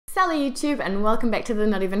Salut YouTube and welcome back to the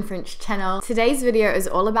Not Even French channel. Today's video is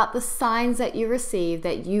all about the signs that you receive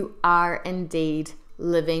that you are indeed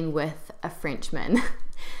living with a Frenchman.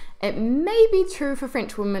 It may be true for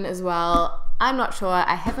French women as well. I'm not sure,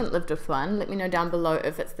 I haven't lived with one. Let me know down below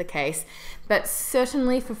if it's the case. But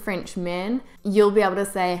certainly for French men, you'll be able to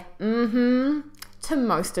say, to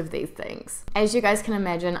most of these things. As you guys can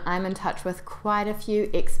imagine, I'm in touch with quite a few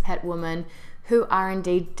expat women who are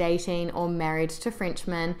indeed dating or married to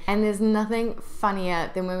Frenchmen, and there's nothing funnier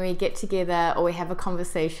than when we get together or we have a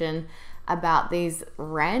conversation about these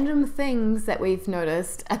random things that we've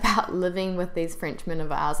noticed about living with these Frenchmen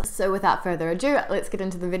of ours. So without further ado, let's get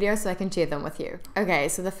into the video so I can share them with you. Okay,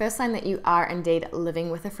 so the first sign that you are indeed living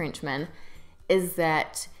with a Frenchman is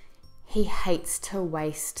that he hates to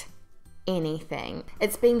waste anything.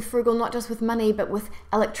 It's being frugal not just with money, but with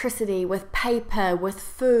electricity, with paper, with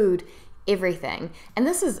food, everything. And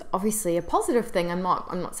this is obviously a positive thing. I'm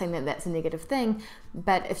not saying that that's a negative thing,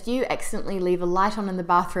 but if you accidentally leave a light on in the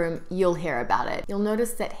bathroom, you'll hear about it. You'll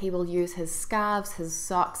notice that he will use his scarves, his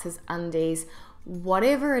socks, his undies,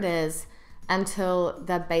 whatever it is, until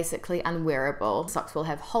they're basically unwearable. Socks will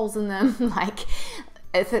have holes in them. Like,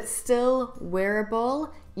 if it's still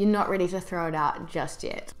wearable, you're not ready to throw it out just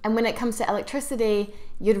yet. And when it comes to electricity,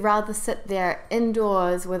 you'd rather sit there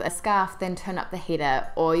indoors with a scarf than turn up the heater,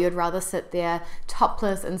 or you'd rather sit there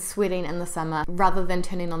topless and sweating in the summer rather than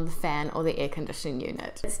turning on the fan or the air conditioning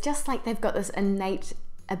unit. It's just like they've got this innate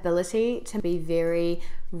ability to be very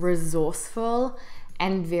resourceful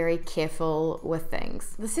and very careful with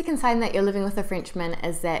things. The second sign that you're living with a Frenchman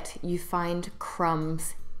is that you find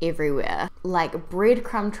crumbs everywhere, like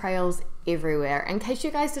breadcrumb trails everywhere. In case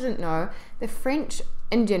you guys didn't know, the French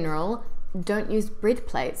in general don't use bread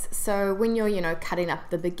plates. So when you're, cutting up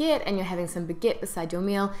the baguette and you're having some baguette beside your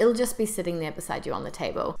meal, it'll just be sitting there beside you on the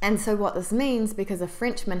table. And so what this means, because a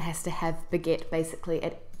Frenchman has to have baguette basically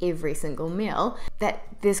at every single meal, that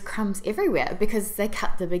there's crumbs everywhere because they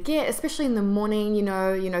cut the baguette, especially in the morning,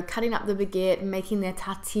 cutting up the baguette, making their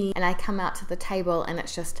tartine, and I come out to the table and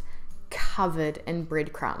it's just covered in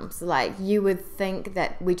breadcrumbs. Like, you would think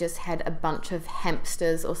that we just had a bunch of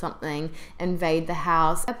hamsters or something invade the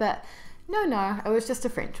house, but no, it was just a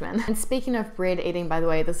Frenchman. And speaking of bread eating, by the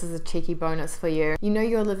way, this is a cheeky bonus for you. You know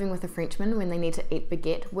you're living with a Frenchman when they need to eat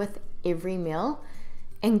baguette with every meal,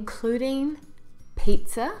 including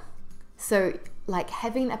pizza. So like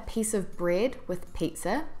having a piece of bread with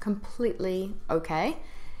pizza, completely okay.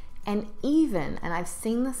 And even, and I've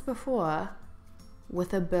seen this before,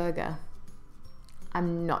 with a burger.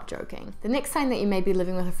 I'm not joking. The next sign that you may be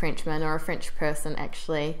living with a Frenchman, or a French person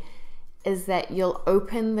actually, is that you'll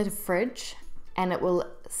open the fridge and it will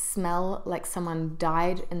smell like someone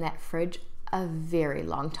died in that fridge a very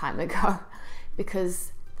long time ago,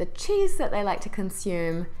 because the cheese that they like to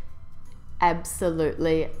consume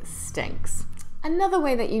absolutely stinks. Another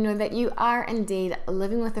way that you know that you are indeed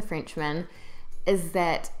living with a Frenchman is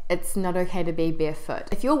that it's not okay to be barefoot.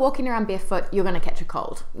 If you're walking around barefoot, you're gonna catch a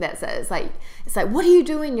cold. That's it. It's like, what are you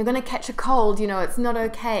doing? You're gonna catch a cold, it's not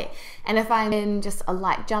okay. And if I'm in just a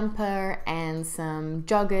light jumper and some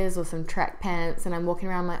joggers or some track pants and I'm walking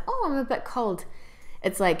around like, oh, I'm a bit cold,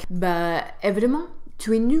 it's like, bah, évidemment,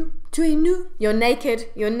 tu es nu. You're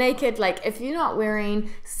naked. Like, if you're not wearing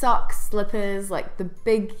socks, slippers, like the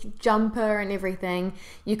big jumper and everything,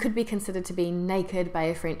 you could be considered to be naked by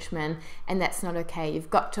a Frenchman, and that's not okay. You've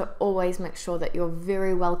got to always make sure that you're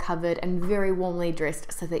very well covered and very warmly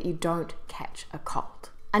dressed so that you don't catch a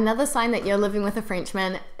cold. Another sign that you're living with a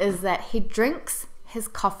Frenchman is that he drinks his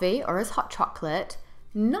coffee or his hot chocolate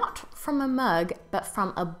not from a mug, but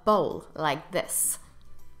from a bowl like this.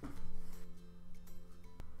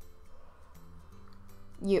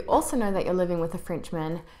 You also know that you're living with a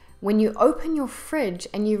Frenchman when you open your fridge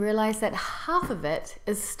and you realize that half of it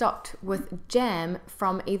is stocked with jam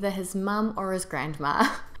from either his mum or his grandma.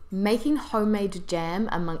 Making homemade jam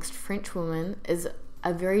amongst French women is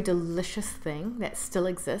a very delicious thing that still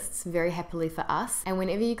exists very happily for us. And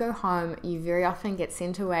whenever you go home, you very often get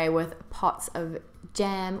sent away with pots of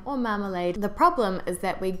jam or marmalade. The problem is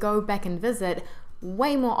that we go back and visit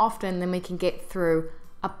way more often than we can get through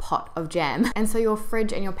a pot of jam. And so your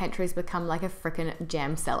fridge and your pantries become like a frickin'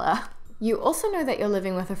 jam cellar. You also know that you're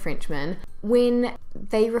living with a Frenchman when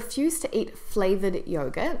they refuse to eat flavored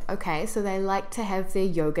yogurt, okay, so they like to have their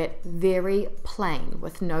yogurt very plain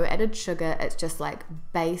with no added sugar. It's just like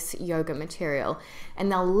base yogurt material.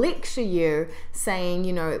 And they'll lecture you saying,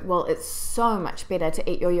 you know, well, it's so much better to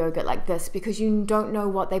eat your yogurt like this because you don't know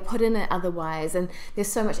what they put in it otherwise, and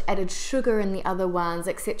there's so much added sugar in the other ones,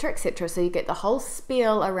 etc., etc. So you get the whole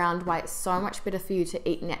spiel around why it's so much better for you to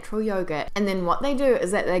eat natural yogurt. And then what they do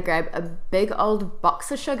is that they grab a big old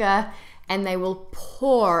box of sugar and they will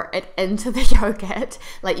pour it into the yogurt.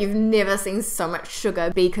 Like, you've never seen so much sugar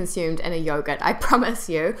be consumed in a yogurt, I promise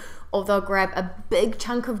you. Or they'll grab a big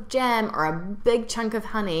chunk of jam or a big chunk of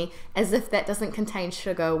honey, as if that doesn't contain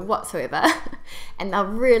sugar whatsoever. And they'll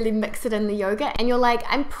really mix it in the yogurt. And you're like,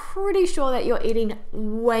 I'm pretty sure that you're eating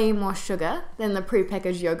way more sugar than the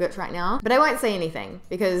prepackaged yogurts right now. But I won't say anything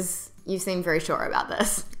because you seem very sure about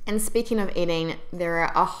this. And speaking of eating, there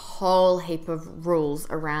are a whole heap of rules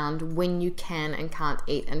around when you can and can't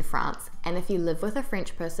eat in France. And if you live with a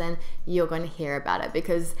French person, you're going to hear about it,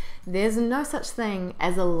 because there's no such thing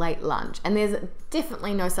as a late lunch. And there's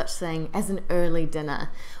definitely no such thing as an early dinner,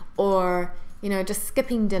 or, you know, just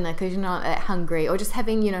skipping dinner because you're not that hungry, or just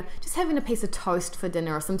having, you know, just having a piece of toast for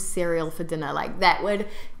dinner or some cereal for dinner. Like, that would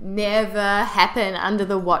never happen under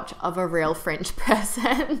the watch of a real French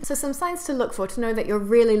person. So some signs to look for to know that you're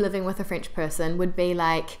really living with a French person would be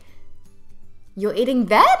like, you're eating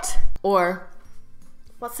that? Or,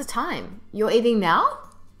 what's the time? You're eating now?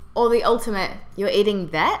 Or the ultimate, you're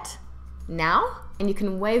eating that now? And you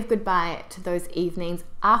can wave goodbye to those evenings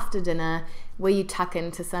after dinner where you tuck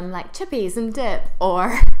into some like chippies and dip,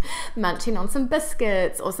 or munching on some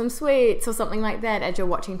biscuits or some sweets or something like that as you're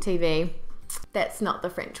watching TV. That's not the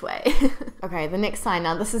French way. Okay, the next sign.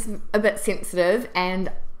 Now this is a bit sensitive,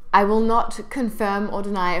 and I will not confirm or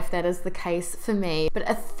deny if that is the case for me, but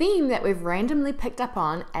a theme that we've randomly picked up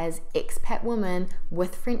on as expat women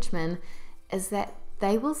with Frenchmen is that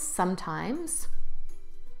they will sometimes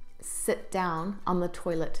sit down on the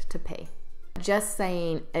toilet to pee. Just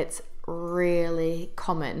saying, it's really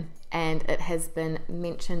common and it has been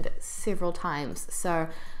mentioned several times. So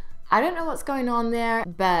I don't know what's going on there,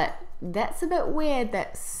 but that's a bit weird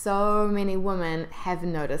that so many women have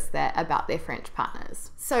noticed that about their French partners.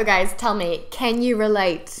 So guys, tell me, can you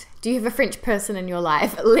relate? Do you have a French person in your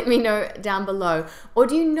life? Let me know down below. Or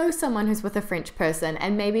do you know someone who's with a French person,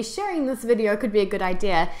 and maybe sharing this video could be a good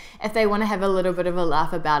idea if they want to have a little bit of a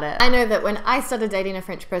laugh about it. I know that when I started dating a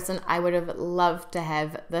French person, I would have loved to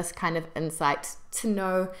have this kind of insight to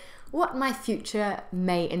know what my future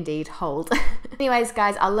may indeed hold. Anyways,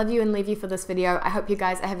 guys, I'll love you and leave you for this video. I hope you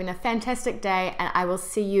guys are having a fantastic day, and I will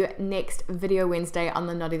see you next video Wednesday on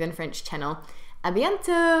the Not Even French channel. A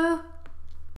bientôt!